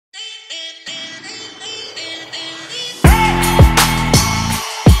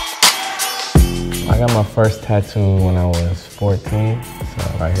got my first tattoo when I was 14.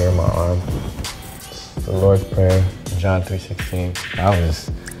 So right here in my arm, it's the Lord's Prayer, John 3:16. I was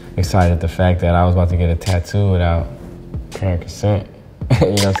excited at the fact that I was about to get a tattoo without parent consent. You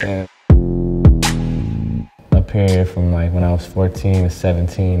know what I'm saying? A period from like when I was 14 to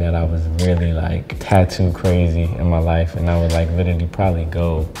 17 that I was really like tattoo crazy in my life, and I would like literally probably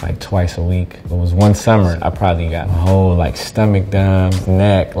go like twice a week. It was one summer, I probably got my whole like stomach done,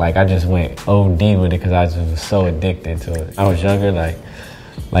 neck, like I just went OD with it because I just was so addicted to it. I was younger,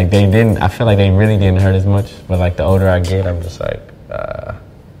 like they didn't, I feel like they really didn't hurt as much, but like the older I get, I'm just like,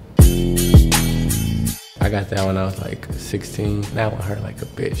 I got that when I was like 16. That one hurt like a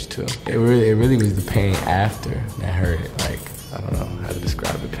bitch too. It really was the pain after that hurt. Like, I don't know how to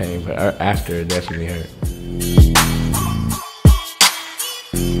describe the pain, but after it definitely hurt.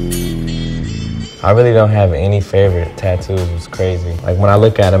 I really don't have any favorite tattoos. It's crazy. Like when I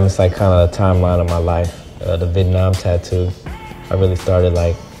look at them, it's like kind of a timeline of my life. The Vietnam tattoo, I really started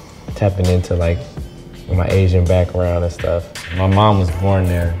like tapping into like my Asian background and stuff. My mom was born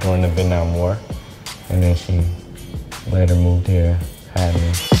there during the Vietnam War. And then she later moved here, had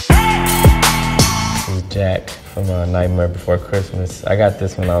me. This is Jack from Nightmare Before Christmas. I got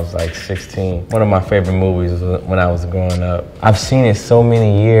this when I was like 16. One of my favorite movies was when I was growing up. I've seen it so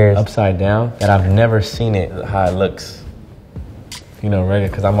many years upside down that I've never seen it how it looks, you know, regular,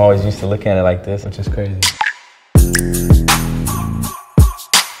 because I'm always used to looking at it like this, which is crazy.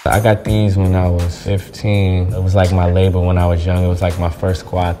 I got these when I was 15. It was like my label when I was young. It was like my first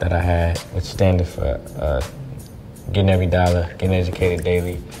squad that I had, which standed for getting every dollar, getting educated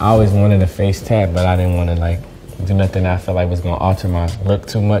daily. I always wanted a face tat, but I didn't want to like do nothing that I felt like was gonna alter my look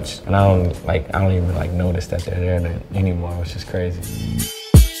too much. And I don't even like notice that they're there anymore, which is crazy.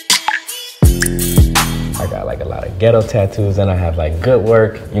 I got like a lot of ghetto tattoos, and I have like good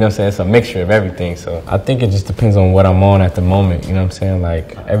work, you know what I'm saying? It's a mixture of everything. So I think it just depends on what I'm on at the moment, you know what I'm saying?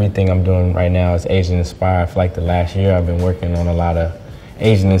 Like everything I'm doing right now is Asian inspired. For like the last year, I've been working on a lot of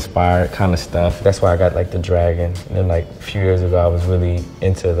Asian inspired kind of stuff. That's why I got like the dragon. And then like a few years ago, I was really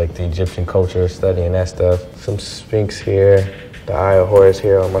into like the Egyptian culture, studying that stuff. Some Sphinx here, the Eye of Horus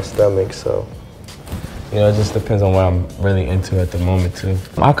here on my stomach, so. You know, it just depends on what I'm really into at the moment too.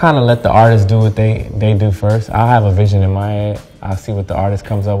 I'll kind of let the artists do what they do first. I'll have a vision in my head. I'll see what the artist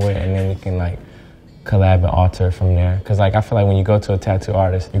comes up with, and then we can like collab and alter from there. Cause like I feel like when you go to a tattoo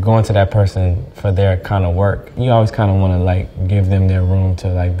artist, you're going to that person for their kind of work. You always kind of want to like give them their room to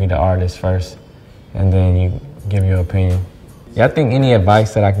like be the artist first, and then you give your opinion. Yeah, I think any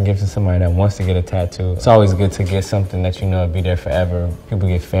advice that I can give to somebody that wants to get a tattoo, it's always good to get something that you know will be there forever. People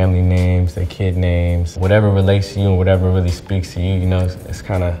get family names, their kid names, whatever relates to you and whatever really speaks to you, you know, it's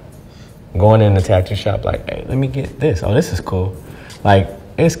kind of going in the tattoo shop like, hey, let me get this. Oh, this is cool. Like,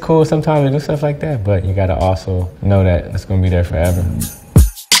 it's cool sometimes to do stuff like that, but you got to also know that it's going to be there forever.